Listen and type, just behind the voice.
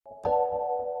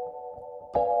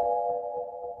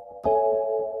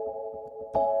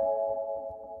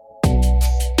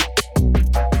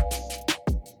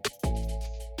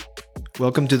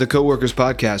Welcome to the Co-Workers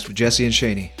Podcast with Jesse and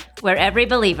Shaney, where every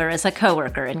believer is a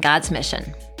co-worker in God's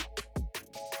mission.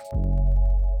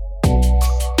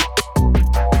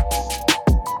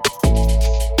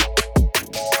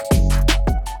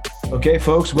 Okay,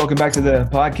 folks, welcome back to the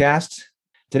podcast.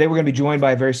 Today we're going to be joined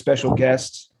by a very special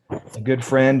guest, a good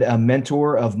friend, a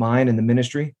mentor of mine in the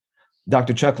ministry,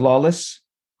 Dr. Chuck Lawless,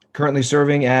 currently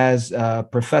serving as a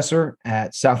professor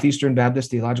at Southeastern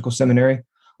Baptist Theological Seminary,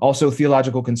 also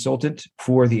theological consultant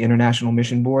for the International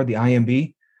Mission Board, the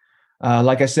IMB.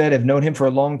 Like I said, I've known him for a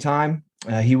long time.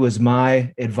 He was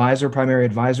my primary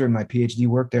advisor in my PhD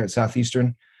work there at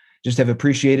Southeastern. Just have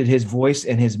appreciated his voice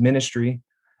and his ministry,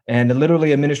 and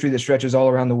literally a ministry that stretches all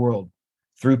around the world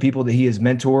through people that he has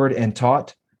mentored and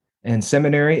taught in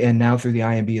seminary and now through the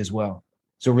IMB as well.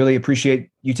 So really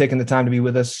appreciate you taking the time to be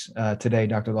with us today,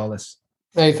 Dr. Lawless.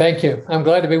 Hey, thank you. I'm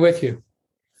glad to be with you.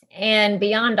 And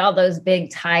beyond all those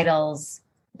big titles,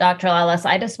 Dr. Lawless,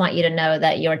 I just want you to know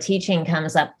that your teaching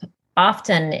comes up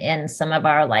often in some of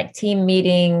our team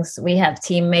meetings. We have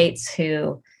teammates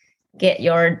who get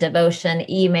your devotion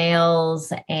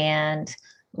emails and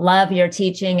love your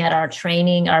teaching at our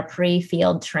training, our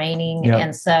pre-field training. Yep.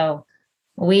 And so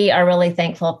we are really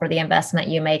thankful for the investment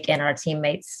you make in our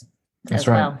teammates as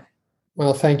well.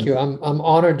 Well, thank you. I'm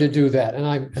honored to do that. And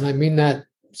I mean that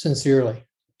sincerely.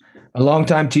 A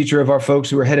longtime teacher of our folks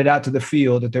who are headed out to the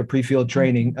field at their pre-field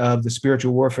training of the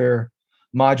spiritual warfare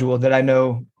module that I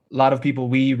know a lot of people,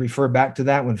 we refer back to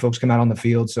that when folks come out on the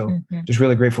field. So just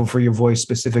really grateful for your voice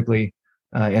specifically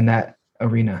in that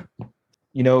arena.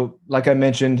 You know, like I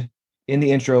mentioned in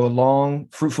the intro, a long,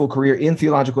 fruitful career in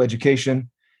theological education,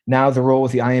 now the role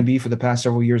with the IMB for the past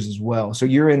several years as well. So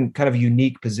you're in kind of a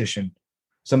unique position,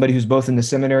 somebody who's both in the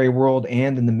seminary world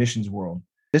and in the missions world.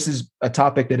 This is a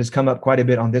topic that has come up quite a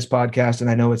bit on this podcast, and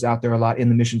I know it's out there a lot in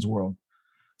the missions world.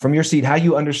 From your seat, how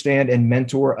you understand and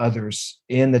mentor others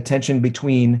in the tension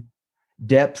between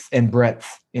depth and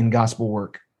breadth in gospel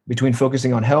work, between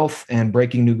focusing on health and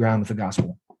breaking new ground with the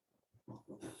gospel.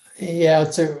 Yeah,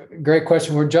 it's a great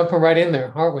question. We're jumping right in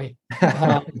there, aren't we?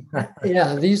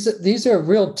 Yeah, these are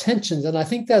real tensions, and I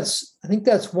think that's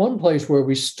one place where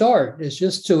we start is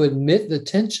just to admit the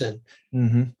tension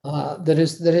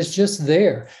that is just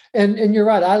there. And you're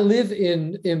right. I live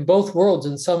in both worlds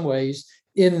in some ways.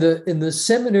 In the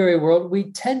seminary world,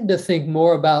 we tend to think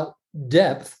more about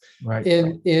depth. Right.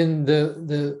 In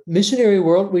the missionary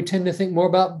world, we tend to think more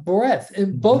about breadth,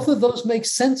 and both of those make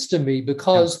sense to me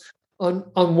because.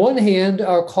 On one hand,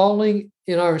 our calling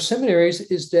in our seminaries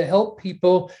is to help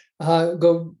people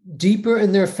go deeper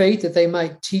in their faith, that they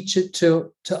might teach it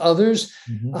to others.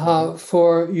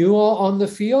 For you all on the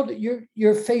field,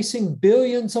 you're facing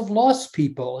billions of lost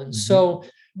people, and so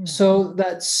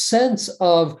that sense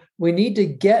of we need to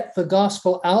get the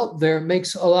gospel out there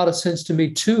makes a lot of sense to me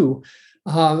too.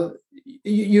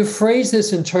 You phrase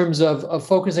this in terms of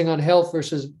focusing on health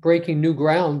versus breaking new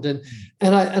ground, and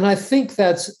I think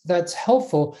that's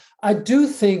helpful. I do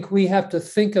think we have to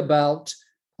think about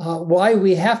why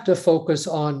we have to focus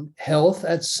on health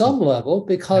at some level,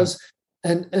 because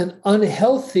an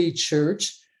unhealthy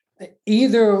church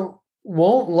either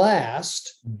won't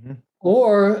last,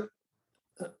 or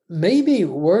maybe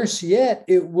worse yet,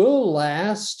 it will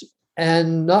last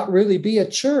and not really be a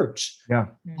church.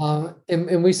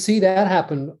 And we see that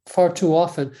happen far too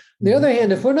often. On the other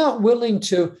hand, if we're not willing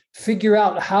to figure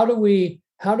out how do we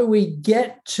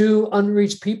get to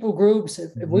unreached people groups,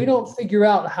 if we don't figure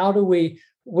out how do we,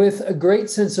 with a great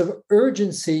sense of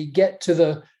urgency, get to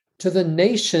the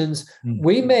nations,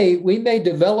 we may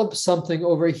develop something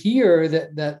over here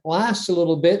that lasts a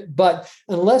little bit, but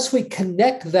unless we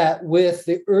connect that with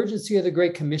the urgency of the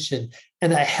Great Commission,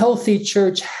 and a healthy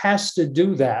church has to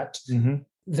do that,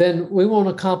 then we won't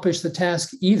accomplish the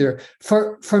task either.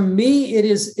 For me,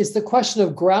 it's the question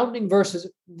of grounding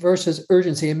versus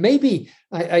urgency. And maybe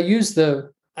I used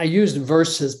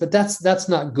verses, but that's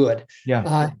not good.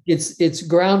 It's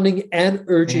grounding and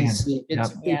urgency. It's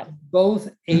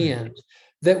both and.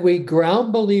 That we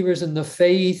ground believers in the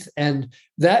faith, and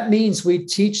that means we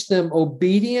teach them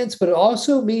obedience, but it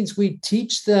also means we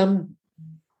teach them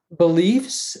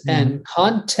beliefs and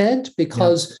content,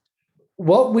 because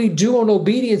what we do on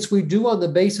obedience, we do on the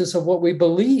basis of what we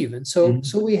believe. And so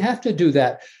we have to do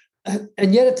that.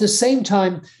 And yet at the same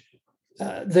time,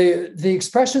 the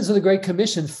expressions of the Great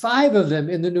Commission, 5 of them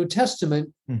in the New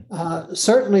Testament,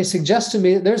 certainly suggest to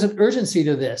me that there's an urgency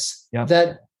to this,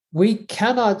 that we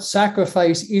cannot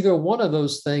sacrifice either one of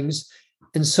those things.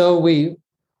 And so we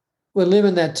live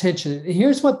in that tension. And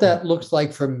here's what that looks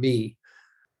like for me.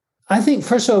 I think,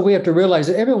 first of all, we have to realize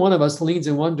that every one of us leans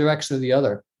in one direction or the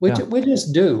other. We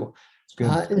just do.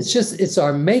 It's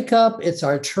our makeup, it's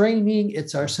our training,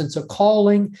 it's our sense of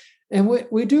calling. And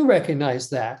we do recognize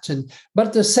that. But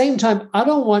at the same time, I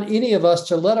don't want any of us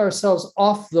to let ourselves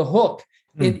off the hook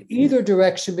in either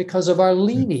direction because of our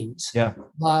leanings. Yeah.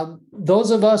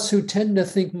 Those of us who tend to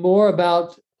think more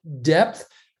about depth,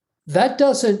 that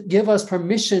doesn't give us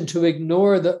permission to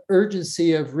ignore the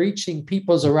urgency of reaching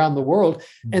peoples around the world.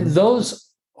 And those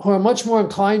who are much more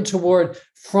inclined toward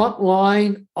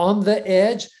frontline, on the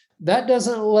edge, that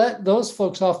doesn't let those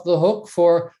folks off the hook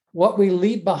for what we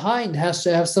leave behind has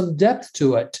to have some depth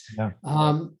to it. Yeah.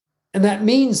 And that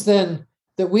means then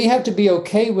that we have to be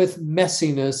okay with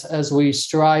messiness as we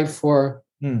strive for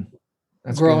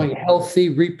growing healthy,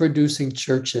 reproducing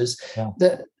churches. Yeah.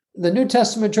 The New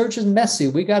Testament church is messy.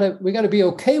 We gotta be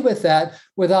okay with that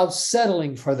without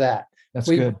settling for that. That's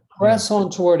good. Press on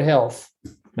toward health.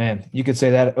 Man, you could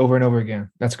say that over and over again.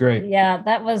 That's great. Yeah,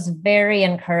 that was very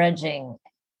encouraging.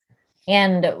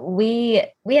 And we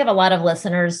have a lot of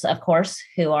listeners, of course,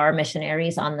 who are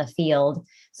missionaries on the field.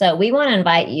 So we want to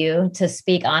invite you to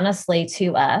speak honestly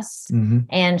to us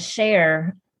and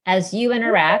share, as you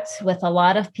interact with a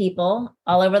lot of people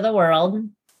all over the world,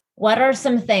 what are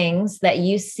some things that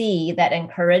you see that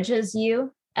encourages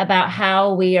you about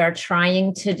how we are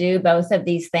trying to do both of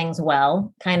these things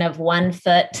well, kind of one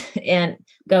foot in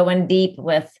going deep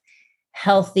with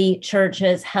healthy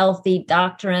churches, healthy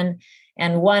doctrine,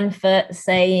 and one foot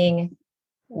saying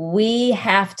we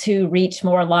have to reach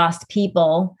more lost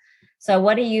people. So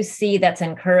what do you see that's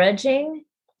encouraging?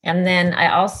 And then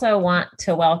I also want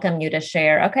to welcome you to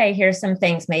share, okay, here's some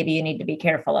things maybe you need to be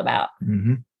careful about.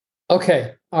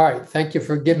 Okay. All right. Thank you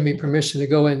for giving me permission to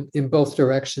go in both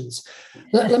directions.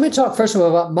 Let me talk first of all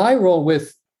about my role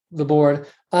with the board.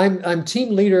 I'm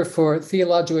team leader for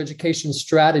theological education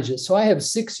strategists. So I have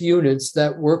 6 units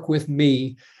that work with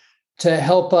me to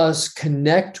help us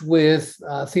connect with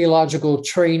theological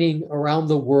training around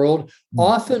the world,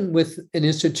 often with an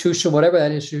institution, whatever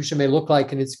that institution may look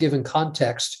like in its given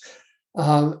context.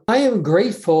 I am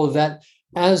grateful that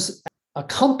as a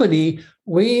company,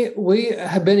 we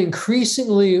have been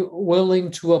increasingly willing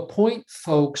to appoint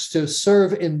folks to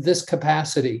serve in this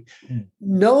capacity,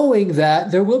 knowing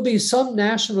that there will be some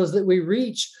nationals that we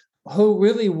reach who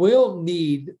really will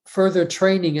need further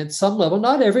training at some level.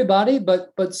 Not everybody,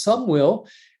 but some will.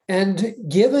 And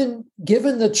given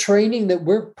the training that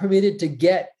we're permitted to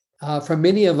get from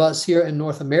many of us here in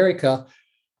North America,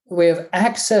 we have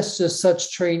access to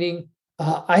such training.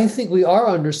 I think we are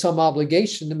under some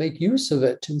obligation to make use of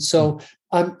it. And so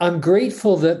I'm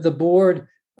grateful that the board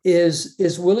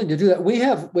is willing to do that. We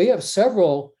have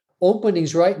several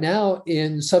openings right now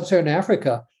in Sub-Saharan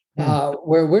Africa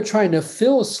where we're trying to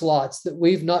fill slots that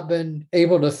we've not been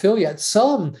able to fill yet.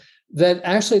 Some that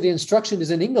actually the instruction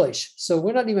is in English. So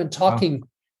we're not even talking,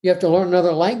 you have to learn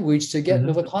another language to get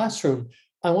into the classroom.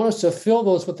 I want us to fill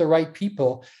those with the right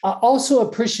people. I also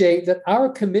appreciate that our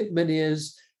commitment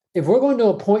is, if we're going to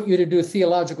appoint you to do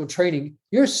theological training,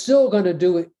 you're still going to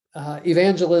do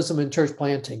evangelism and church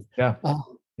planting.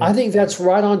 I think that's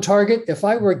right on target. If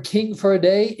I were king for a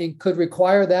day and could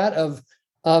require that of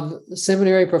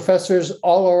seminary professors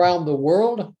all around the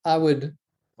world, I would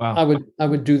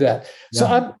do that.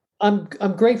 So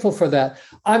I'm grateful for that.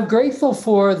 I'm grateful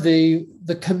for the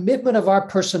commitment of our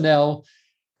personnel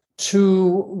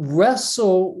to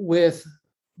wrestle with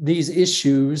these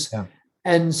issues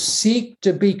and seek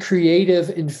to be creative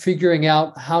in figuring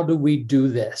out how do we do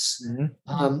this,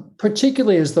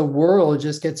 particularly as the world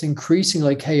just gets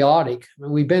increasingly chaotic. I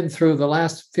mean, we've been through the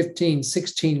last 15,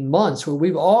 16 months where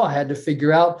we've all had to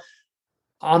figure out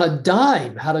on a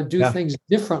dime how to do things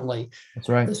differently. That's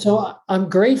right. So I'm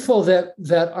grateful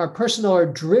that our personnel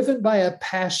are driven by a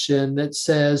passion that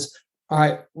says, all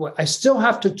right, well, I still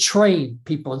have to train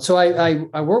people. And so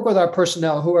I work with our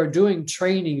personnel who are doing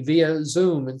training via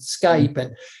Zoom and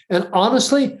Skype. And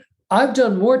honestly, I've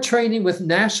done more training with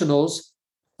nationals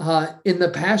in the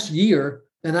past year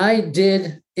than I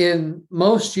did in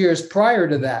most years prior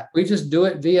to that. We just do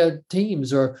it via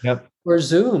Teams or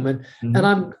Zoom. And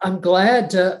I'm glad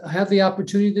to have the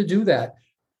opportunity to do that.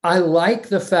 I like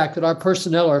the fact that our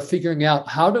personnel are figuring out,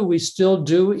 how do we still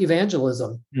do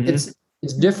evangelism?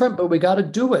 It's different, but we got to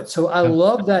do it. So I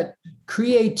love that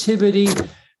creativity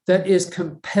that is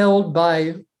compelled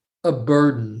by a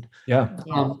burden.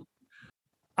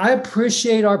 I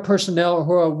appreciate our personnel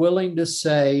who are willing to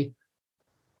say,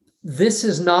 this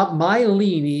is not my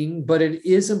leaning, but it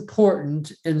is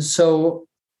important. And so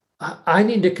I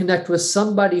need to connect with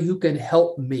somebody who can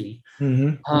help me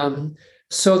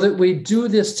so that we do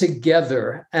this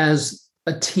together as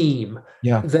a team.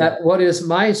 Yeah. That what is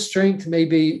my strength may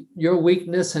be your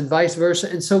weakness and vice versa.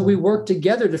 And so we work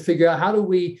together to figure out how do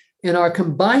we, in our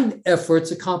combined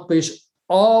efforts, accomplish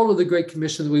all of the Great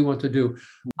Commission that we want to do.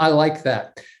 I like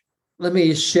that. Let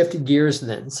me shift gears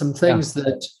then. Some things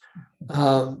that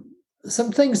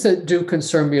do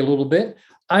concern me a little bit.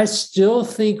 I still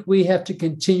think we have to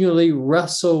continually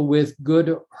wrestle with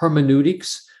good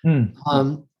hermeneutics.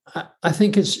 I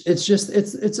think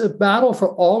it's a battle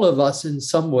for all of us in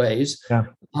some ways. Yeah.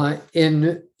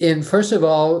 In first of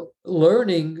all,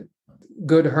 learning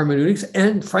good hermeneutics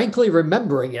and frankly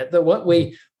remembering it, that what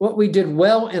we did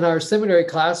well in our seminary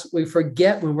class, we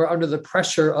forget when we're under the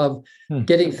pressure of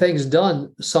getting things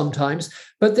done sometimes.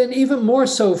 But then even more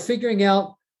so, figuring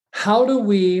out how do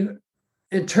we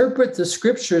interpret the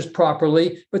scriptures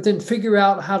properly, but then figure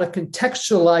out how to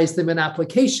contextualize them in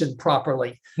application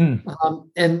properly.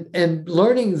 And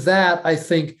learning that, I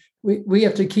think we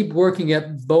have to keep working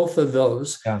at both of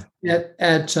those. From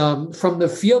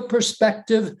the field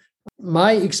perspective,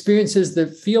 my experience is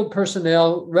that field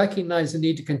personnel recognize the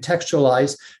need to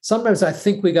contextualize. Sometimes I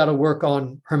think we got to work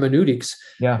on hermeneutics.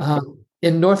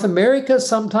 In North America,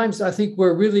 sometimes I think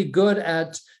we're really good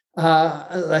at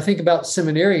I think about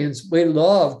seminarians. We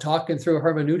love talking through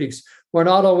hermeneutics. We're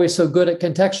not always so good at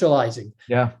contextualizing.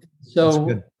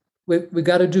 So we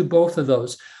got to do both of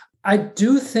those. I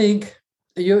do think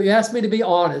you asked me to be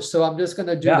honest, so I'm just going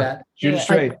to do that. Shoot it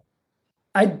straight.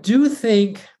 I do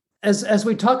think as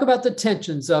we talk about the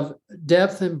tensions of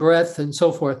depth and breadth and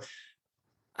so forth,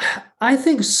 I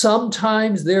think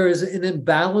sometimes there is an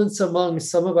imbalance among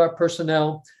some of our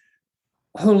personnel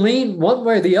who lean one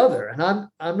way or the other. And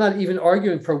I'm not even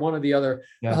arguing for one or the other.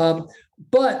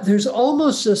 But there's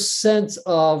almost a sense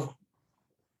of,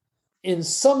 in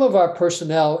some of our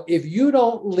personnel, if you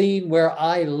don't lean where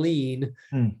I lean,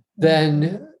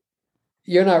 then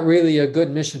you're not really a good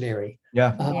missionary.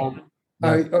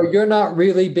 Or you're not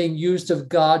really being used of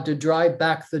God to drive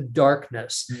back the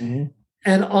darkness.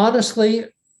 And honestly,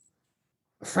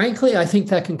 frankly, I think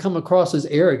that can come across as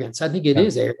arrogance. I think it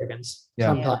is arrogance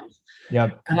sometimes.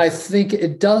 And I think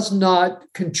it does not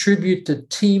contribute to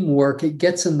teamwork. It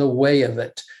gets in the way of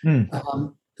it.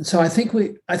 So I think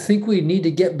we need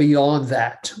to get beyond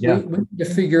that. We need to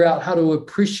figure out how to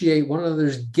appreciate one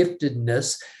another's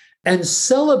giftedness and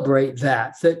celebrate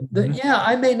that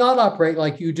I may not operate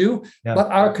like you do, but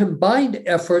our combined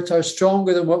efforts are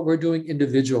stronger than what we're doing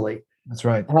individually. That's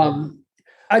right.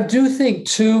 I do think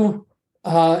too,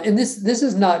 and this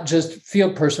is not just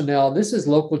field personnel, this is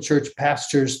local church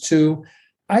pastors too.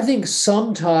 I think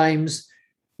sometimes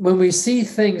when we see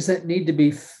things that need to be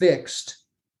fixed,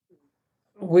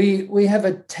 we have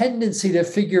a tendency to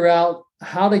figure out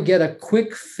how to get a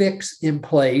quick fix in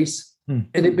place,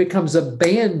 and it becomes a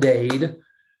Band-Aid,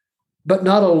 but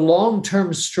not a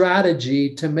long-term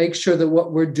strategy to make sure that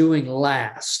what we're doing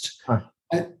lasts.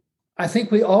 I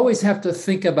think we always have to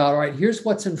think about, all right, here's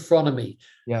what's in front of me.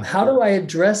 How do I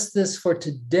address this for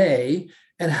today?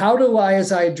 And how do I,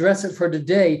 as I address it for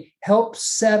today, help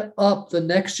set up the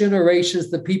next generations,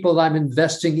 the people I'm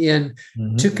investing in,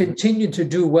 to continue to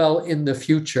do well in the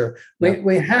future?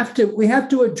 We have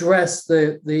to address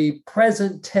the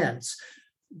present tense,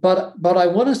 but I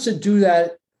want us to do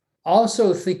that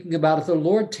also thinking about, if the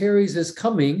Lord tarries is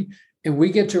coming and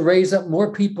we get to raise up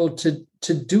more people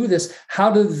to do this,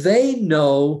 how do they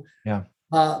know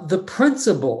the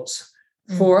principles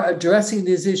for addressing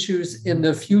these issues in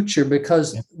the future?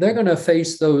 Because they're going to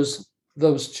face those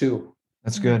too.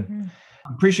 That's good.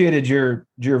 Appreciated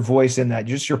your voice in that,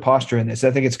 just your posture in this.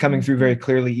 I think it's coming through very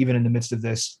clearly, even in the midst of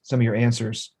this, some of your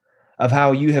answers of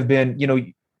how you have been,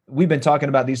 we've been talking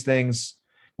about these things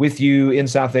with you in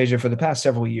South Asia for the past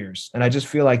several years. And I just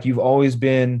feel like you've always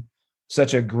been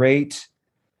such a great,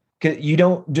 you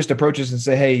don't just approach us and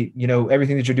say, hey,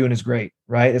 everything that you're doing is great,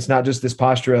 right? It's not just this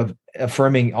posture of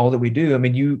affirming all that we do. I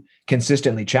mean, you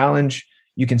consistently challenge,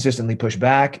 you consistently push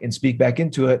back and speak back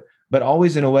into it, but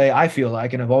always in a way, I feel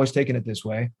like, and I've always taken it this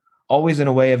way, always in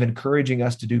a way of encouraging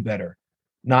us to do better,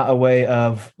 not a way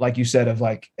of, like you said, of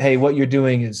like, hey, what you're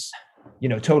doing is,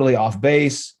 totally off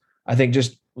base. I think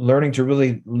just learning to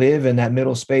really live in that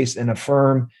middle space and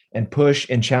affirm and push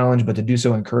and challenge, but to do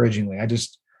so encouragingly.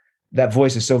 That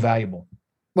voice is so valuable.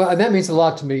 Well, and that means a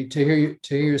lot to me to hear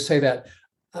you say that.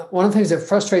 One of the things that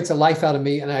frustrates the life out of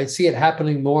me, and I see it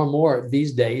happening more and more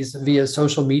these days via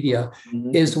social media,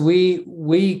 is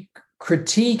we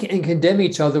critique and condemn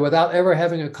each other without ever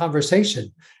having a conversation.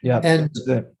 And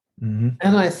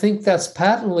And I think that's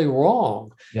patently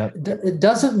wrong. Yep. It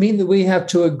doesn't mean that we have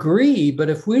to agree, but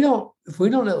if we don't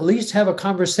at least have a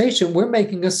conversation, we're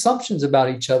making assumptions about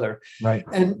each other. Right.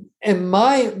 And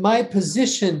my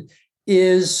position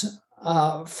is,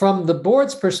 from the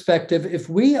board's perspective, if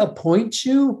we appoint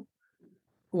you,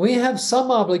 we have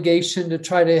some obligation to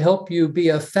try to help you be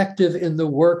effective in the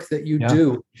work that you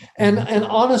do. And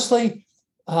honestly,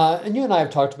 and you and I have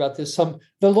talked about this some,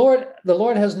 the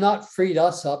Lord has not freed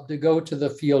us up to go to the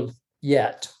field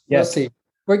yet. We'll see.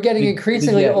 We're getting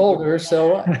increasingly older,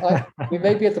 so we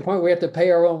may be at the point where we have to pay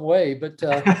our own way, but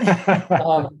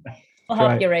we'll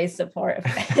help you raise support.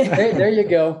 there you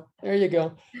go. There you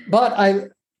go. But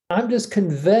I'm just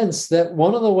convinced that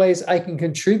one of the ways I can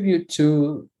contribute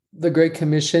to the Great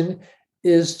Commission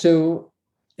is to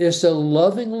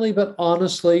lovingly but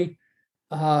honestly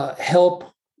help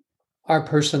our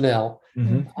personnel.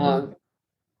 And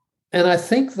I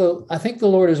think the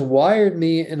Lord has wired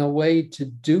me in a way to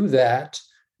do that,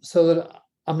 so that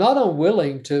I'm not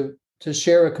unwilling to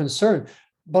share a concern,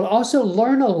 but also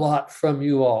learn a lot from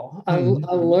you all. I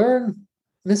learn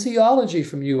missiology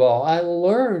from you all. I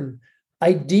learn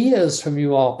ideas from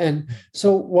you all. And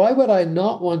so why would I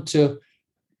not want to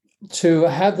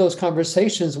have those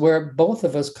conversations where both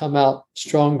of us come out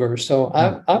stronger? So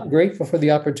I'm grateful for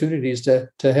the opportunities to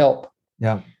help.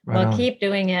 Yeah. Well, keep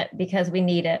doing it, because we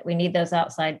need it. We need those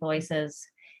outside voices.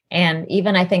 And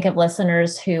even I think of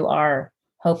listeners who are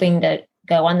hoping to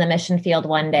go on the mission field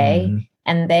one day,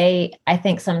 and they, I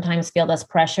think, sometimes feel this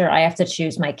pressure. I have to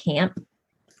choose my camp.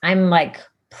 I'm like,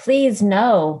 please,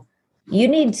 no. You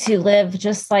need to live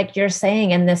just like you're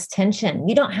saying in this tension.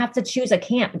 You don't have to choose a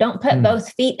camp. Don't put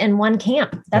both feet in one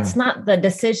camp. That's not the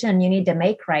decision you need to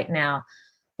make right now.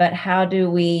 But how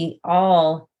do we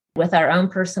all, with our own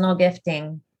personal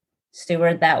gifting,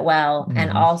 steward that well,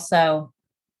 and also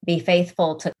be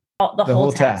faithful to the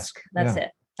whole task. That's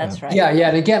it. That's right. Yeah.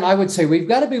 And again, I would say we've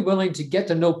got to be willing to get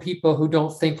to know people who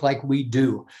don't think like we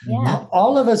do. Yeah.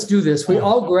 All of us do this. We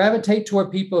all gravitate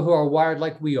toward people who are wired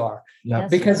like we are,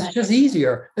 because it's just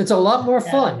easier. It's a lot more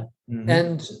fun.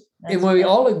 And when we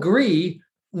all agree,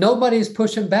 nobody's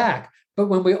pushing back. But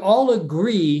when we all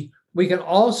agree, we can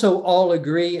also all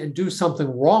agree and do something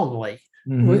wrongly.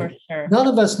 For sure. None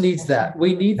of us needs that.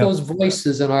 We need those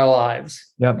voices in our lives.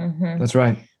 That's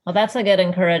right. Well, that's a good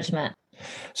encouragement.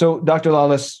 So, Dr.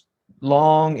 Lawless,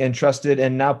 long and trusted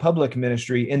and now public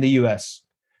ministry in the U.S.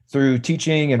 through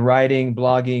teaching and writing,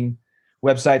 blogging,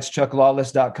 websites,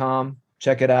 chucklawless.com.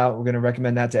 Check it out. We're going to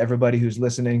recommend that to everybody who's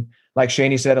listening. Like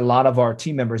Shani said, a lot of our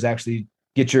team members actually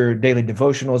get your daily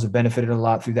devotionals, have benefited a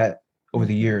lot through that over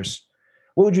the years.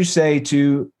 What would you say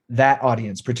to that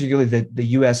audience, particularly the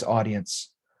U.S.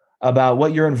 audience, about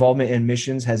what your involvement in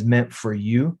missions has meant for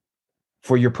you,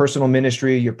 for your personal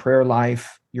ministry, your prayer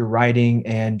life, your writing,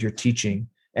 and your teaching?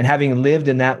 And having lived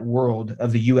in that world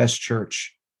of the U.S.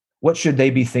 church, what should they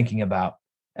be thinking about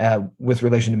with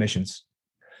relation to missions?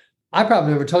 I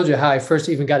probably never told you how I first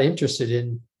even got interested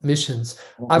in missions.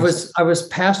 I was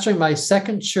pastoring my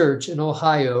second church in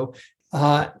Ohio,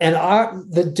 and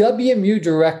the WMU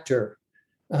director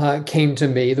came to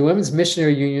me. The Women's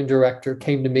Missionary Union director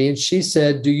came to me, and she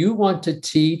said, "Do you want to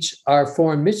teach our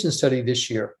foreign mission study this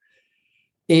year?"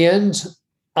 And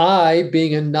I,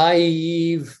 being a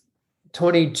naive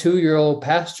 22-year-old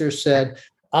pastor, said,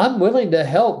 "I'm willing to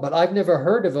help, but I've never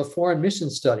heard of a foreign mission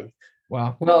study."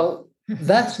 Wow. Well,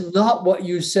 that's not what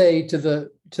you say to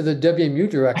the WMU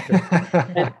director.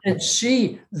 and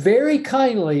she very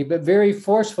kindly but very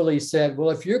forcefully said, "Well,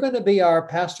 if you're going to be our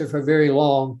pastor for very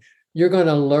long, you're going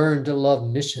to learn to love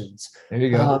missions." There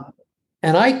you go.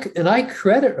 And I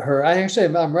credit her.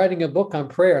 I'm writing a book on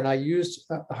prayer, and I used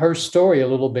her story a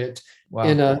little bit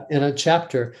in a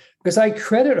chapter, because I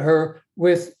credit her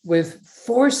with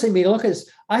forcing me to look at this.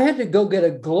 I had to go get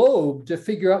a globe to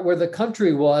figure out where the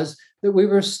country was that we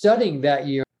were studying that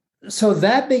year. So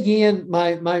that began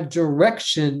my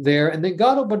direction there. And then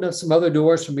God opened up some other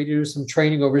doors for me to do some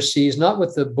training overseas, not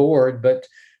with the board, but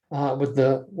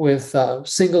with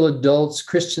single adults,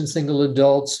 Christian single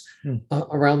adults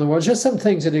around the world. Just some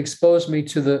things that exposed me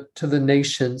to the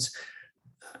nations.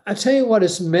 I tell you what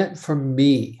it's meant for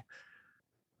me.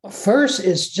 First,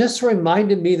 it's just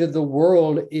reminded me that the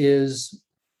world is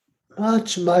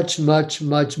much, much, much,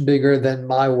 much bigger than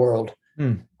my world.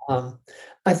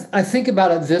 I think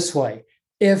about it this way.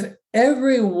 If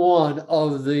every one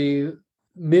of the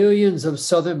millions of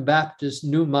Southern Baptists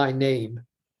knew my name,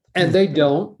 and they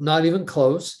don't, not even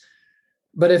close,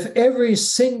 but if every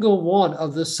single one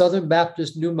of the Southern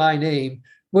Baptists knew my name,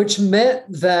 which meant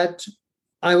that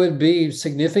I would be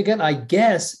significant, I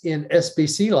guess, in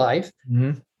SBC life,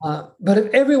 But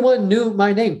if everyone knew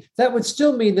my name, that would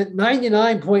still mean that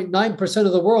 99.9%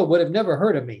 of the world would have never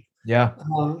heard of me. Yeah.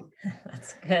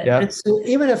 That's good. Yeah. And so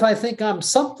even if I think I'm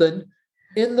something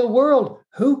in the world,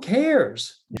 who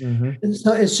cares? Mm-hmm. And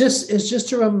so it's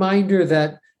just a reminder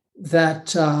that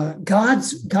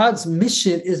God's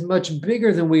mission is much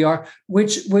bigger than we are,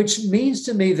 which means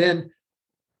to me then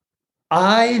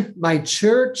my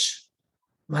church,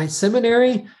 my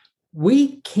seminary,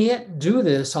 we can't do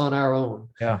this on our own.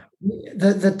 Yeah.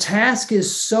 The task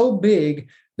is so big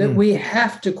that we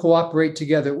have to cooperate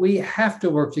together. We have to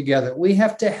work together. We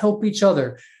have to help each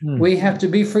other. We have to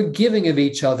be forgiving of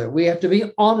each other. We have to be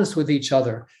honest with each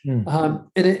other. And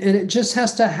it just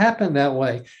has to happen that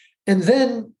way. And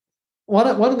then one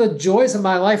of the joys of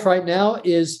my life right now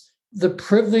is the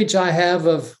privilege I have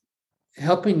of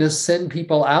helping to send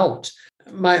people out.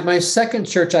 My second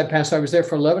church I pastored, I was there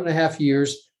for 11 and a half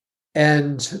years,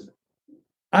 and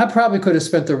I probably could have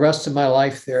spent the rest of my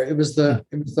life there. It was the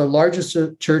largest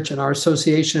church in our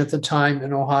association at the time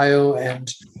in Ohio,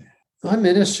 and my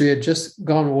ministry had just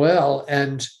gone well.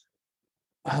 And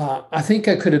I think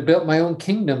I could have built my own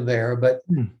kingdom there. But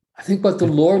I think what the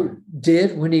Lord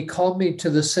did when he called me to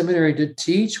the seminary to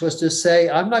teach was to say,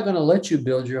 I'm not going to let you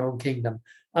build your own kingdom.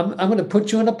 I'm going to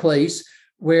put you in a place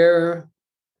where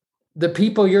the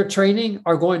people you're training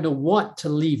are going to want to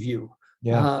leave you.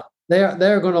 Yeah.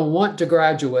 They're going to want to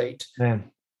graduate. Man.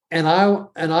 And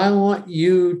I want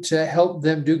you to help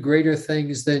them do greater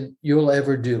things than you'll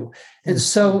ever do. And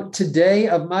so today,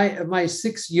 of my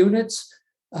 6 units,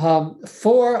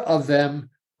 4 of them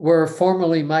were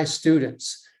formerly my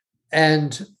students.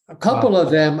 And a couple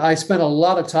of them I spent a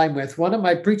lot of time with. One of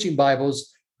my preaching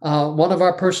Bibles, one of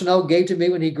our personnel gave to me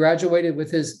when he graduated with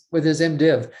his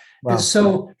MDiv. Wow. And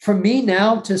so for me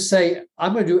now to say,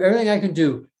 I'm going to do everything I can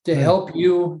do to help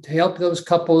you, to help those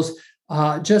couples,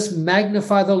 just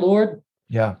magnify the Lord.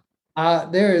 Yeah.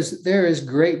 There is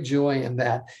great joy in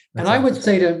that. And I would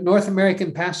say to North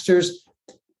American pastors,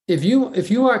 if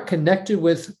you aren't connected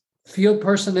with field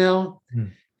personnel,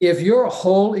 if your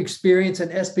whole experience in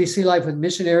SBC life with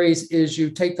missionaries is you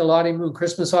take the Lottie Moon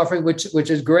Christmas offering, which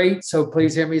is great, so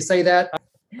please hear me say that.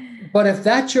 But if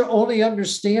that's your only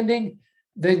understanding,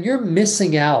 then you're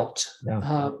missing out.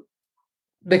 Yeah.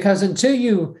 Because until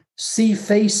you see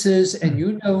faces and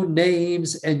you know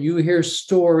names and you hear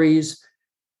stories,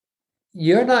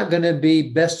 you're not going to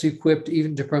be best equipped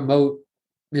even to promote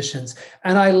missions.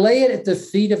 And I lay it at the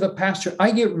feet of a pastor. I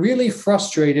get really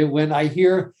frustrated when I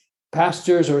hear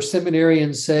pastors or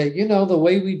seminarians say, the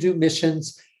way we do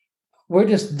missions, we're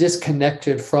just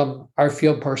disconnected from our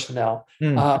field personnel.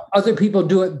 Other people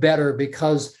do it better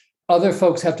because other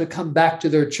folks have to come back to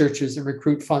their churches and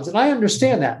recruit funds. And I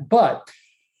understand that. But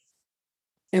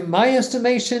in my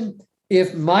estimation,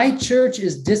 if my church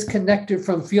is disconnected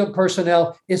from field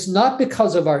personnel, it's not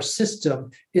because of our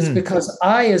system. It's because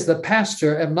I, as the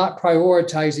pastor, am not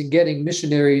prioritizing getting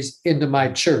missionaries into my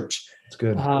church. That's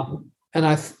good. And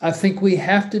I think we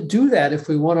have to do that if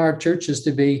we want our churches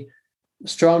to be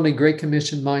strongly Great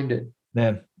Commission minded.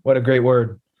 Man, what a great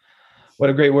word. What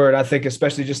a great word. I think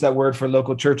especially just that word for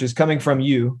local churches coming from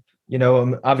you,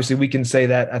 obviously we can say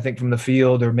that, I think, from the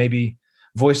field or maybe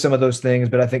voice some of those things,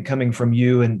 but I think coming from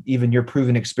you and even your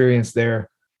proven experience there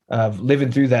of living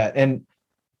through that. And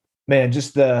man,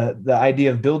 just the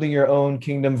idea of building your own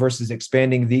kingdom versus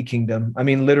expanding the kingdom. I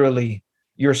mean, literally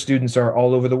your students are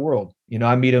all over the world. We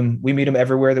meet them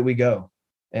everywhere that we go,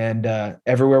 and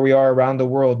everywhere we are around the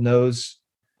world knows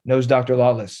Dr.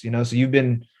 Lawless, so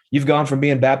you've gone from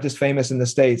being Baptist famous in the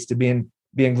States to being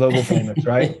global famous,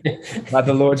 right? By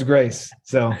the Lord's grace.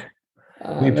 So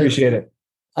we appreciate it.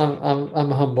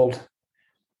 I'm humbled.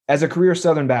 As a career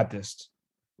Southern Baptist,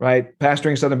 right?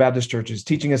 Pastoring Southern Baptist churches,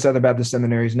 teaching at Southern Baptist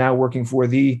seminaries, now working for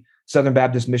the Southern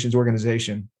Baptist Missions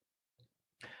Organization.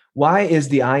 Why is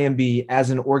the IMB as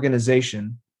an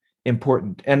organization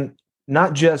important? And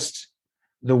not just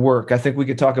the work. I think we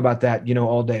could talk about that,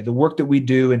 all day. The work that we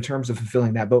do in terms of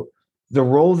fulfilling that, but the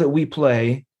role that we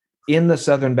play in the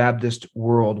Southern Baptist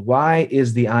world. Why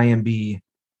is the IMB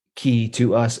key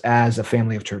to us as a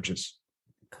family of churches?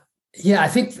 Yeah, I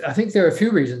think there are a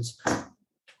few reasons.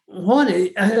 One,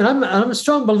 and I'm a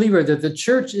strong believer that the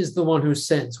church is the one who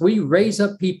sends. We raise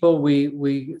up people,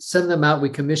 we send them out, we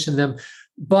commission them,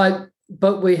 but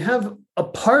we have a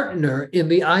partner in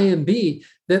the IMB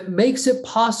that makes it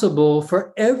possible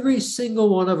for every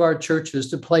single one of our churches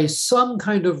to play some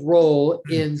kind of role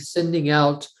in sending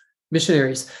out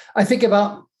missionaries. I think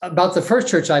about the first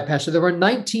church I pastored. There were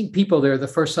 19 people there the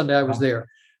first Sunday I was there.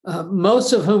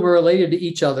 Most of whom were related to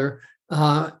each other.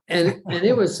 And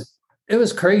it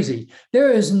was crazy.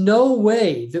 There is no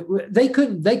way that they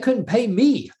couldn't pay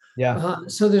me. Yeah.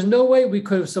 So there's no way we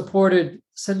could have supported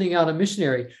sending out a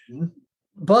missionary. Mm-hmm.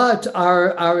 But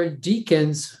our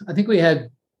deacons, I think we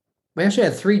actually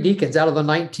had 3 deacons out of the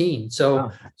 19.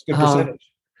 So it's a good percentage.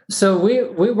 So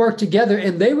we worked together,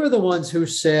 and they were the ones who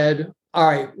said, all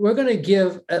right, we're going to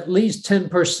give at least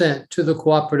 10% to the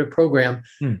cooperative program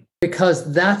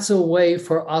because that's a way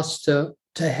for us to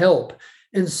help.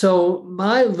 And so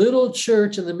my little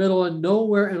church in the middle of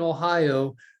nowhere in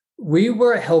Ohio, we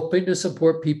were helping to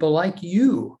support people like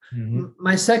you. Mm-hmm.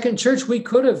 My second church, we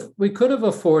could have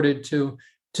afforded to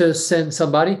send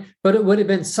somebody, but it would have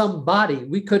been somebody.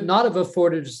 We could not have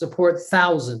afforded to support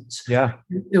thousands. Yeah.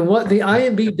 And what the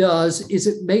IMB does is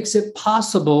it makes it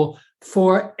possible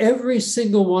for every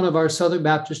single one of our Southern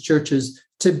Baptist churches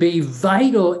to be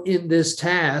vital in this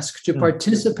task, to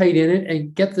participate in it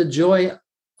and get the joy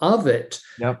of it,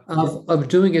 of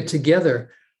doing it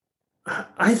together.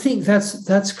 I think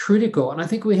that's critical. And I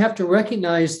think we have to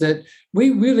recognize that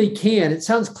we really can. It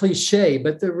sounds cliche,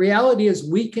 but the reality is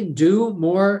we can do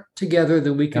more together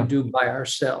than we can do by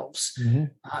ourselves.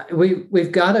 Mm-hmm.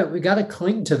 We've got to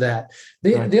cling to that.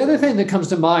 The other thing that comes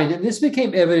to mind, and this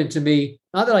became evident to me,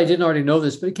 not that I didn't already know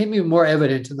this, but it became even more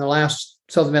evident in the last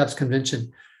Southern Baptist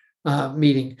Convention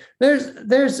meeting.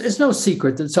 It's no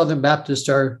secret that Southern Baptists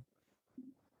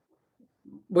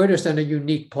we're just in a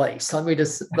unique place. Let me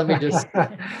just.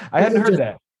 I hadn't heard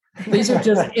that. These are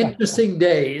just interesting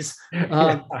days.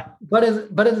 But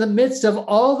in the midst of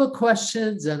all the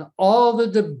questions and all the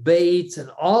debates and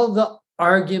all the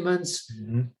arguments,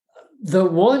 the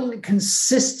one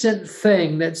consistent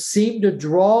thing that seemed to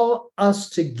draw us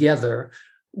together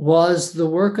was the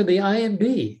work of the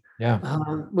IMB. Yeah.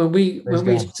 When we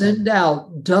send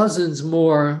out dozens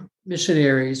more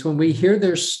missionaries, when we hear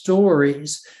their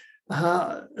stories.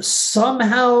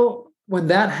 Somehow when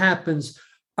that happens,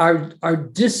 our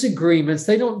disagreements,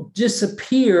 they don't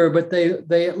disappear, but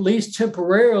they at least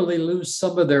temporarily lose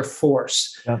some of their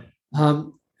force. Yeah.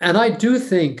 And I do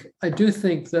think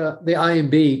the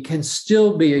IMB can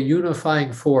still be a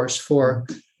unifying force for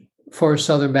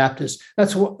Southern Baptists.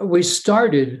 That's what we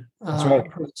started. That's right.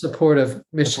 Support of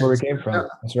missions. That's where we came from.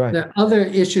 That's right. There are other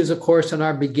issues, of course, in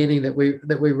our beginning that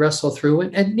we wrestle through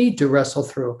and need to wrestle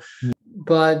through.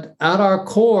 But at our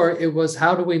core, it was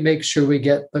how do we make sure we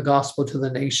get the gospel to the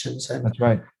nations? And that's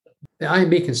right. The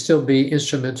IMB can still be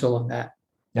instrumental in that.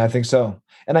 Yeah, I think so.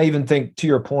 And I even think, to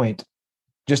your point,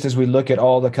 just as we look at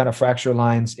all the kind of fracture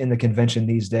lines in the convention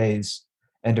these days,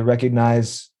 and to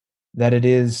recognize that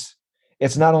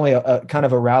it's not only a kind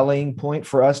of a rallying point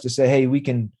for us to say, hey, we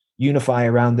can unify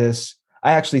around this.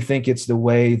 I actually think it's the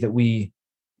way that we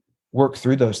work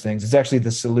through those things. It's actually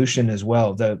the solution as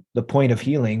well. The point of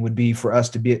healing would be for us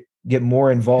to get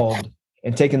more involved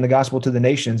in taking the gospel to the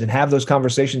nations and have those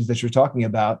conversations that you're talking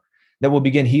about that will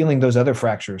begin healing those other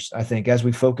fractures. I think as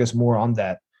we focus more on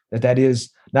that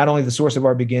is not only the source of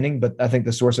our beginning, but I think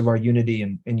the source of our unity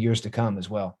in years to come as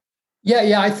well.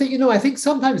 Yeah. I think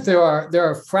sometimes there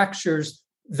are fractures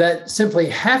that simply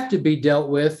have to be dealt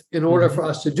with in order for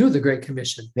us to do the Great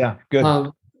Commission. Yeah,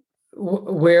 good.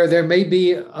 Where there may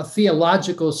be a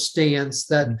theological stance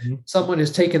that someone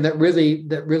has taken that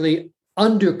really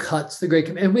undercuts the Great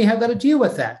Commission, and we have got to deal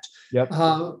with that. Yep.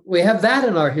 We have that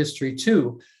in our history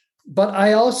too. But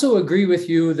I also agree with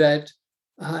you that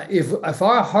if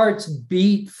our hearts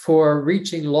beat for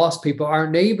reaching lost people, our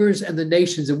neighbors and the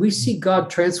nations, and we see God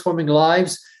transforming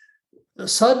lives,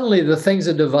 suddenly the things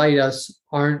that divide us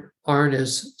aren't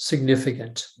as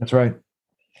significant. That's right.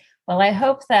 Well, I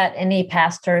hope that any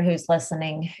pastor who's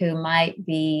listening who might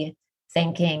be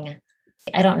thinking,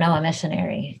 I don't know a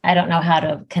missionary, I don't know how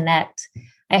to connect,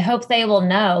 I hope they will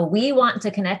know we want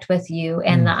to connect with you.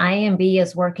 And the IMB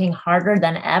is working harder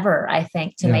than ever, I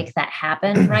think, to make that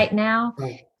happen right now.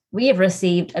 We have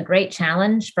received a great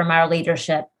challenge from our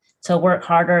leadership to work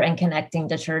harder in connecting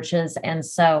to churches. And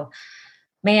so,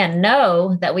 man,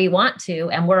 know that we want to,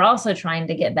 and we're also trying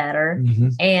to get better.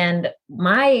 And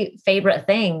my favorite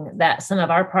thing that some of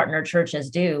our partner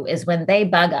churches do is when they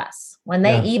bug us, when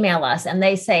they email us and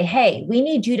they say, hey, we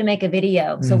need you to make a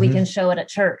video so we can show it at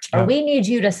church, or we need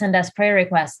you to send us prayer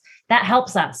requests. That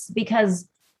helps us because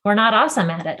we're not awesome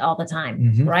at it all the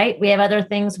time, right? We have other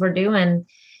things we're doing.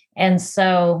 And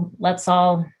so let's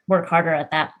all work harder at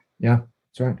that. Yeah,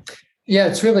 that's right. Yeah,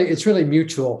 it's really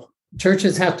mutual.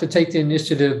 Churches have to take the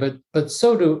initiative, but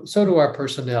so do our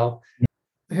personnel.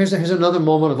 Here's another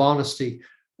moment of honesty.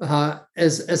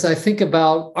 As I think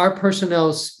about our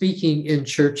personnel speaking in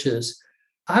churches,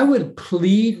 I would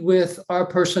plead with our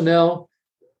personnel,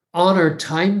 honor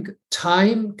time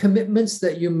commitments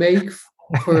that you make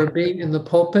for being in the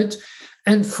pulpit.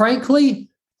 And frankly,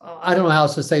 I don't know how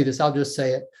else to say this. I'll just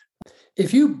say it.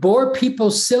 If you bore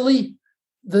people silly,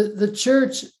 the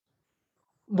church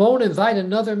won't invite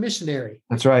another missionary.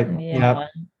 That's right. Yeah.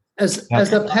 As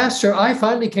a pastor, I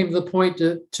finally came to the point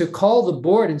to call the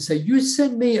board and say, you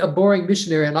send me a boring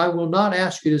missionary and I will not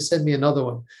ask you to send me another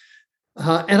one.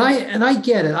 And I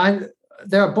get it.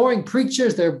 There are boring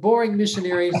preachers, there are boring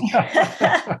missionaries.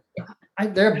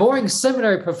 They're boring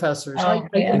seminary professors.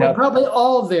 We're probably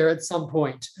all there at some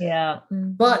point. Yeah.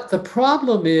 But the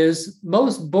problem is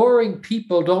most boring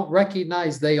people don't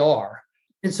recognize they are.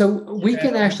 And so we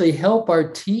can actually help our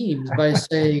teams by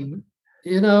saying,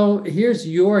 here's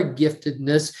your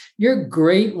giftedness. You're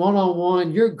great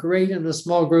one-on-one. You're great in a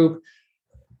small group.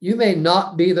 You may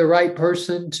not be the right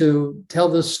person to tell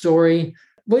this story.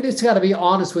 We just got to be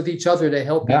honest with each other to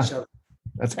help each other.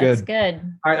 That's good. That's good.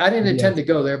 All right. I didn't intend to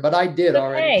go there, but I did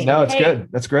already. No, it's good.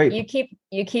 That's great.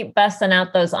 You keep busting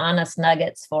out those honest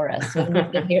nuggets for us. We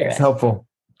need to hear it's helpful.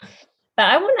 But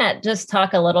I want to just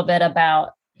talk a little bit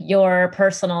about your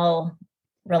personal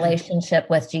relationship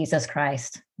with Jesus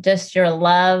Christ, just your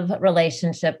love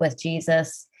relationship with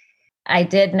Jesus. I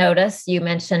did notice you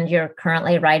mentioned you're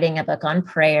currently writing a book on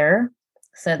prayer.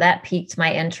 So that piqued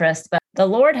my interest. But the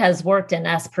Lord has worked in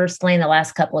us personally in the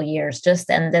last couple of years, just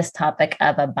in this topic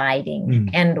of abiding.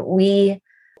 And we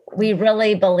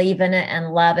really believe in it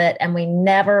and love it. And we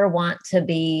never want to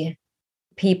be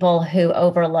people who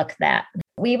overlook that.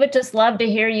 We would just love to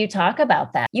hear you talk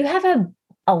about that. You have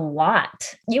a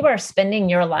lot. You are spending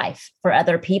your life for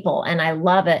other people, and I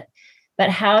love it. But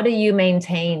how do you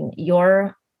maintain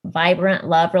your vibrant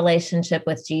love relationship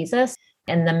with Jesus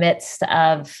in the midst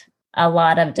of a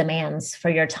lot of demands for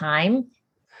your time?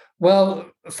 Well,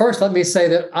 first, let me say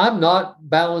that I'm not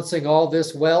balancing all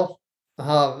this well.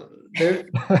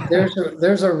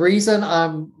 There's a reason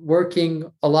I'm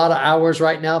working a lot of hours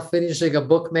right now, finishing a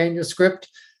book manuscript.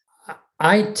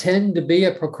 I tend to be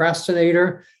a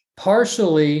procrastinator.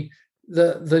 Partially,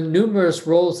 the numerous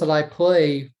roles that I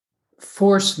play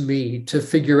force me to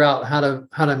figure out how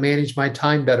to manage my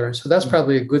time better. And so that's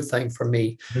probably a good thing for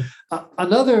me.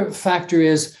 Another factor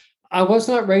is I was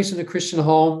not raised in a Christian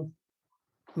home.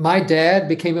 My dad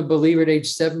became a believer at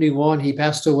age 71. He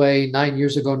passed away 9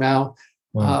 years ago now.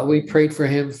 Wow. We prayed for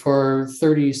him for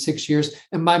 36 years.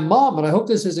 And my mom, and I hope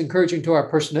this is encouraging to our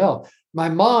personnel, my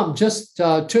mom just 2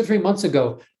 or 3 months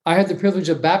ago, I had the privilege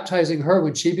of baptizing her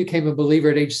when she became a believer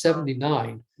at age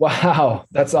 79. Wow,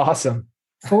 that's awesome.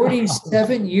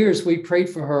 47 years we prayed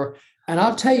for her. And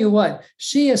I'll tell you what,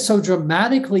 she is so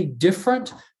dramatically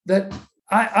different that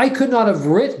I could not have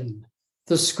written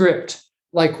the script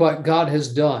like what God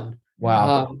has done.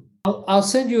 Wow. I'll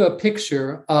send you a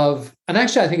picture of, and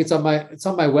actually I think it's on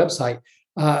my website.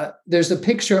 There's a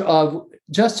picture of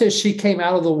just as she came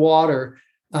out of the water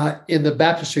in the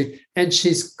baptistry, and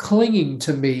she's clinging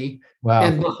to me. Wow.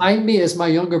 And behind me is my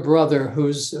younger brother,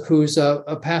 who's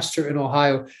a pastor in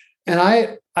Ohio. And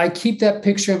I keep that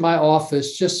picture in my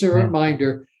office, just a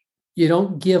reminder, you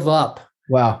don't give up.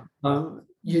 Wow.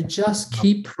 You just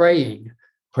keep praying.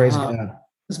 Praise God.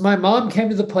 As my mom came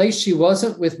to the place, she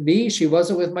wasn't with me. She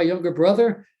wasn't with my younger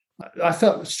brother. I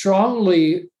felt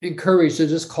strongly encouraged to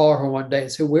just call her one day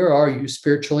and say, "Where are you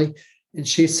spiritually?" And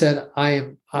she said,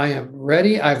 I am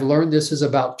ready. I've learned this is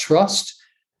about trust,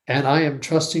 and I am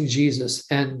trusting Jesus.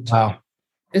 And wow.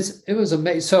 It was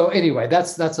amazing. So anyway,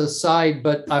 that's a side,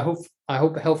 but I hope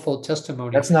helpful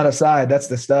testimony. That's not a side. That's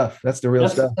the stuff. That's the real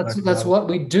stuff. That's what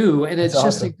we do. And it's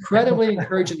just incredibly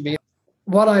encouraging to me.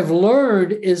 What I've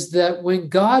learned is that when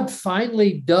God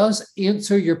finally does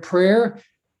answer your prayer,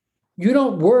 you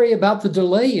don't worry about the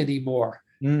delay anymore.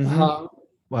 Mm-hmm.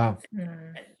 Wow.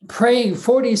 Praying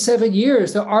 47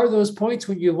 years, there are those points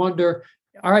when you wonder,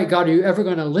 all right, God, are you ever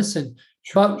going to listen?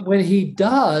 But when he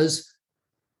does,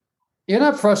 you're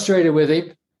not frustrated with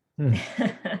him.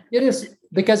 You're just,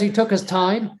 because he took his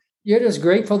time, you're just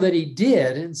grateful that he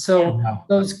did. And so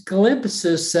those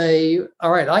glimpses say,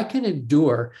 all right, I can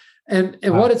endure. And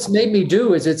what it's made me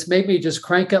do is it's made me just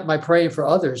crank up my praying for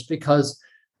others because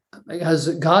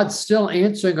God's still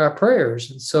answering our prayers.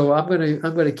 And so I'm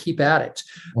going to keep at it.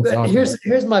 Awesome.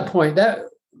 Here's my point. That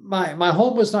my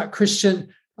home was not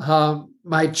Christian.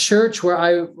 My church where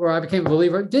I became a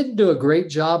believer didn't do a great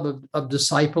job of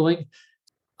discipling.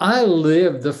 I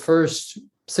lived the first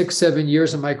 6-7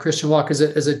 years of my Christian walk as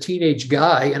a teenage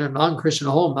guy in a non-Christian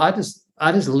home. I just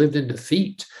lived in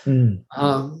defeat.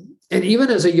 And even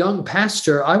as a young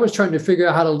pastor, I was trying to figure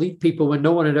out how to lead people when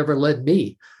no one had ever led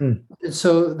me. And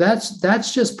so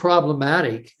that's just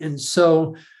problematic. And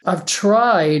so I've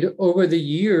tried over the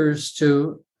years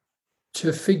to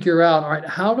figure out, all right,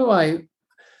 how do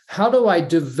how do I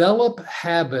develop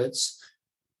habits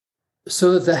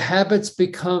so that the habits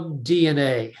become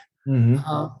DNA?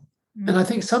 And I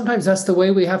think sometimes that's the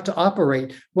way we have to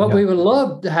operate. What we would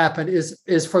love to happen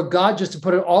is for God just to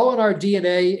put it all in our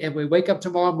DNA, and we wake up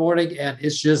tomorrow morning and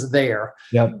it's just there.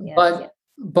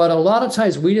 But a lot of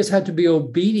times we just have to be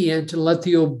obedient and let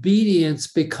the obedience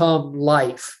become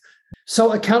life.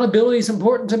 So accountability is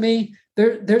important to me.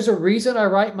 There's a reason I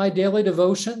write my daily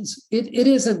devotions. It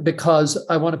isn't because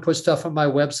I want to put stuff on my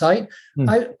website.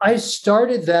 I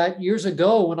started that years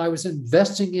ago when I was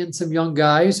investing in some young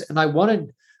guys, and I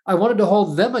wanted to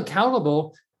hold them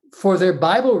accountable for their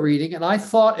Bible reading. And I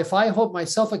thought if I hold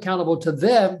myself accountable to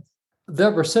them,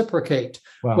 they'll reciprocate.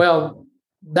 Wow. Well,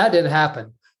 that didn't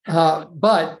happen.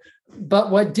 But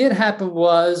what did happen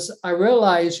was I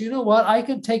realized, you know what, I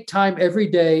can take time every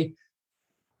day,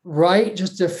 write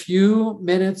just a few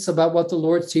minutes about what the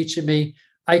Lord's teaching me.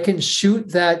 I can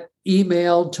shoot that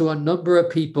email to a number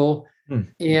of people,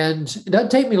 and it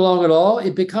doesn't take me long at all.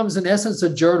 It becomes, in essence,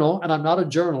 a journal, and I'm not a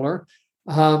journaler.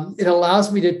 It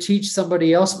allows me to teach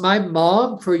somebody else. My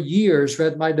mom, for years,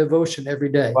 read my devotion every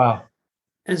day. Wow!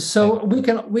 And so we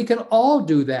can all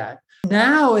do that.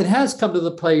 Now it has come to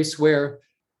the place where,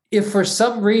 if for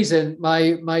some reason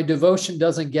my devotion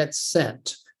doesn't get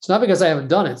sent, it's not because I haven't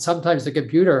done it. Sometimes the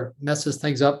computer messes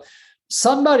things up.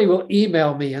 Somebody will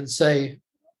email me and say,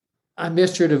 I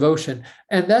missed your devotion.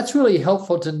 And that's really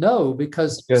helpful to know,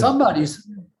 because somebody's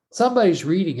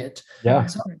reading it. Yeah.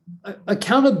 So,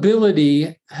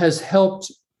 accountability has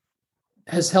helped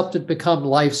it become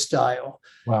lifestyle.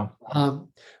 Wow.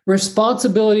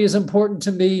 Responsibility is important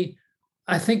to me.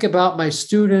 I think about my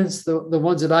students, the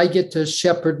ones that I get to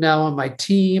shepherd now on my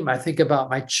team. I think about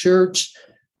my church.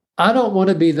 I don't want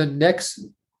to be the next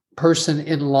person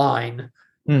in line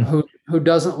who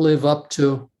doesn't live up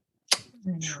to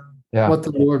what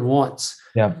the Lord wants.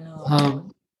 Yeah.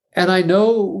 And I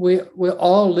know we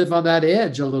all live on that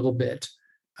edge a little bit.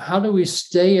 How do we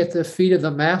stay at the feet of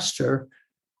the master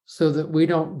so that we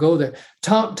don't go there?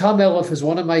 Tom Elliff is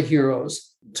one of my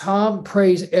heroes. Tom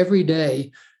prays every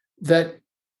day that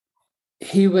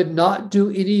he would not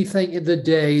do anything in the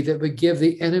day that would give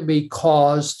the enemy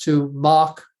cause to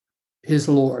mock his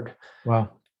Lord. Wow.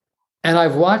 And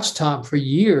I've watched Tom for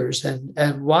years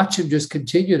and watch him just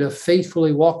continue to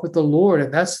faithfully walk with the Lord.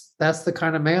 And that's the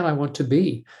kind of man I want to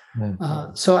be.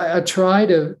 So I try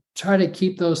to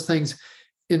keep those things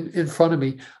in front of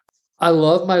me. I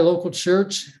love my local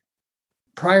church.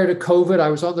 Prior to COVID, I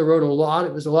was on the road a lot.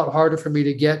 It was a lot harder for me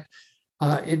to get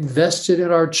invested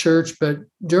in our church. But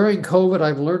during COVID,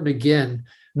 I've learned again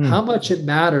how much it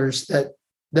matters that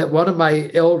one of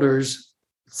my elders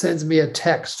sends me a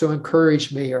text to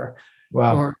encourage me, or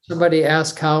somebody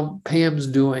asks how Pam's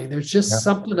doing. There's just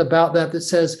something about that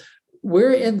says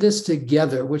we're in this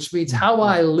together, which means how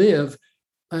I live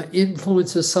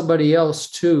influences somebody else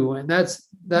too, and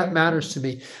that matters to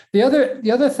me. The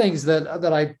other things that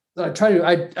I try to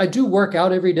do, I do work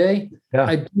out every day.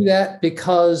 I do that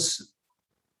because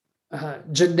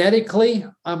genetically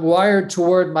I'm wired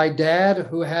toward my dad,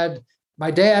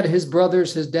 his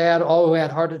brothers, his dad, all who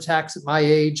had heart attacks at my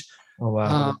age. Oh,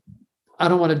 wow. I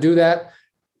don't want to do that.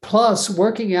 Plus,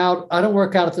 working out, I don't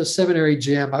work out at the seminary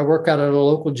gym. I work out at a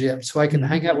local gym so I can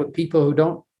hang out with people who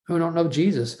don't know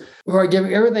Jesus, who are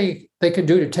giving everything they can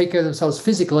do to take care of themselves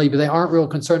physically, but they aren't real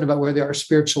concerned about where they are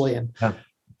spiritually. And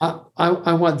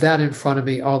I want that in front of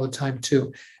me all the time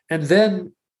too. And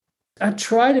then I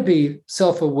try to be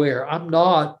self-aware. I'm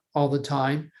not all the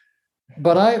time,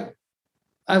 but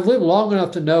I've lived long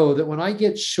enough to know that when I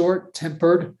get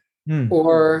short-tempered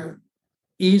or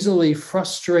easily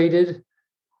frustrated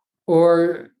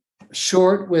or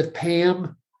short with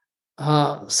Pam,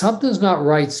 something's not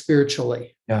right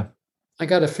spiritually. Yeah. I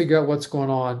got to figure out what's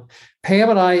going on. Pam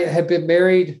and I have been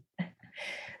married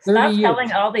 30 Stop years.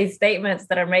 telling all these statements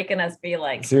that are making us be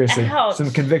like, seriously, ouch. Some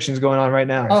convictions going on right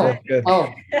now.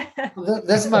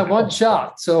 That's my one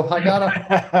shot. So I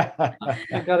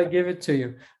gotta give it to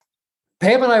you.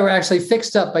 Pam and I were actually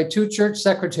fixed up by two church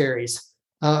secretaries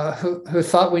who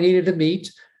thought we needed to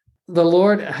meet. The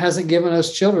Lord hasn't given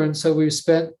us children, so we've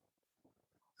spent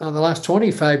the last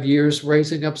 25 years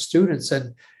raising up students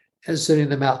and sending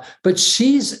them out. But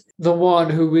she's the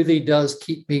one who really does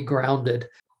keep me grounded.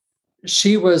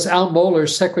 She was Al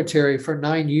Mohler's secretary for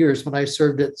 9 years when I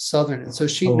served at Southern, and so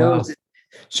she knows it.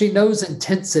 She knows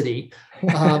intensity.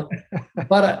 But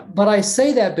I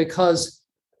say that because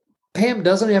Pam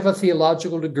doesn't have a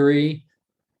theological degree.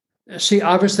 She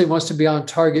obviously wants to be on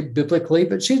target biblically,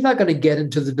 but she's not going to get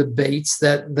into the debates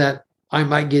that I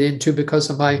might get into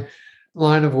because of my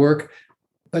line of work.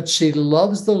 but she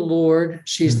loves the Lord.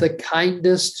 She's the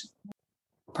kindest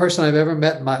person I've ever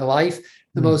met in my life,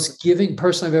 the most giving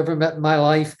person I've ever met in my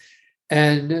life.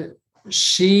 And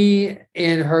she,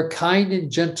 in her kind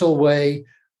and gentle way,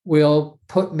 will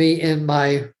put me in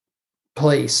my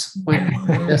place when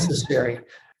necessary.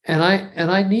 And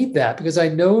I need that because I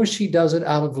know she does it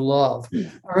out of love.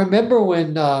 I remember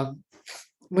when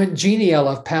Jeannie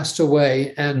Ella passed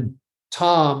away and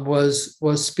Tom was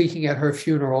speaking at her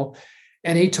funeral,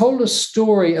 and he told a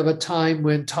story of a time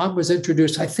when Tom was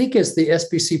introduced, I think, as the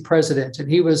SBC president, and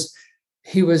he was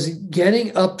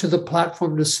getting up to the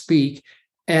platform to speak,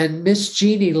 and Miss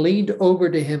Jeannie leaned over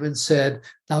to him and said,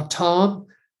 "Now, Tom,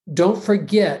 don't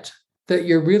forget that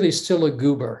you're really still a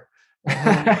goober." And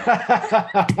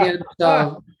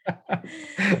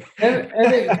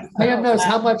Pam knows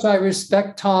how much I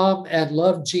respect Tom and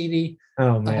love Jeannie.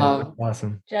 Oh man,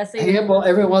 awesome. Jesse, Pam will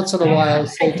every once in a while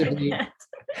say to me,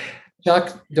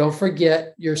 "Chuck, don't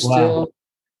forget you're still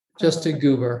just a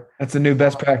goober." That's a new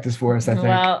best practice for us, I think.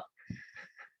 Well,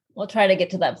 we'll try to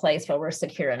get to that place where we're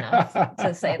secure enough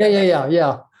to say that.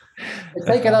 Yeah. It's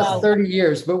taken us 30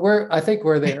 years, but I think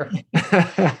we're there.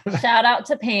 Shout out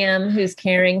to Pam, who's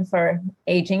caring for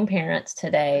aging parents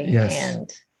today.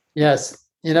 Yes. Yes.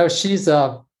 She's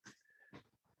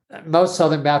most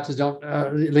Southern Baptists don't,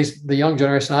 at least the young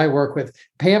generation I work with.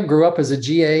 Pam grew up as a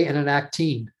GA and an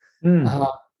acteen.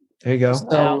 There you go.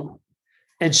 So,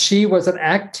 and she was an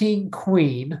acting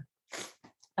queen.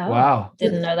 Oh, wow.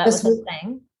 Didn't know that was a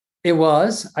thing. It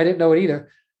was. I didn't know it either.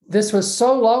 This was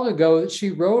so long ago that she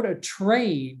rode a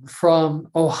train from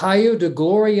Ohio to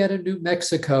Glorieta, New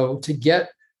Mexico to get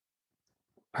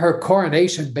her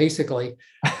coronation, basically.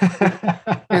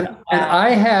 and I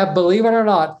have, believe it or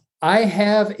not, I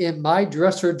have in my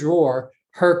dresser drawer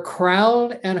her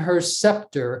crown and her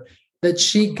scepter that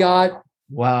she got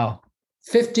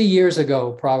 50 years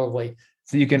ago, probably.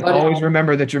 So you can always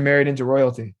remember that you're married into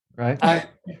royalty, right?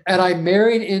 I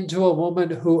married into a woman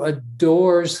who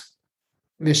adores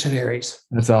missionaries.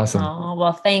 That's awesome. Oh,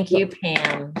 well, thank you,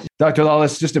 Pam. Dr.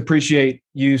 Lawless, just appreciate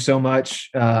you so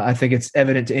much. I think it's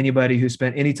evident to anybody who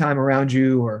spent any time around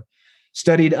you or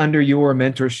studied under your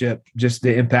mentorship, just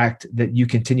the impact that you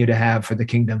continue to have for the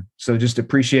kingdom. So just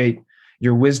appreciate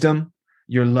your wisdom,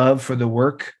 your love for the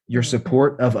work, your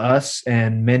support of us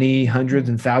and many hundreds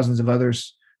and thousands of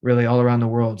others really all around the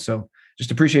world. So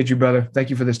just appreciate you, brother. Thank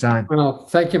you for this time. Well,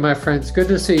 thank you, my friends. Good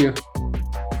to see you.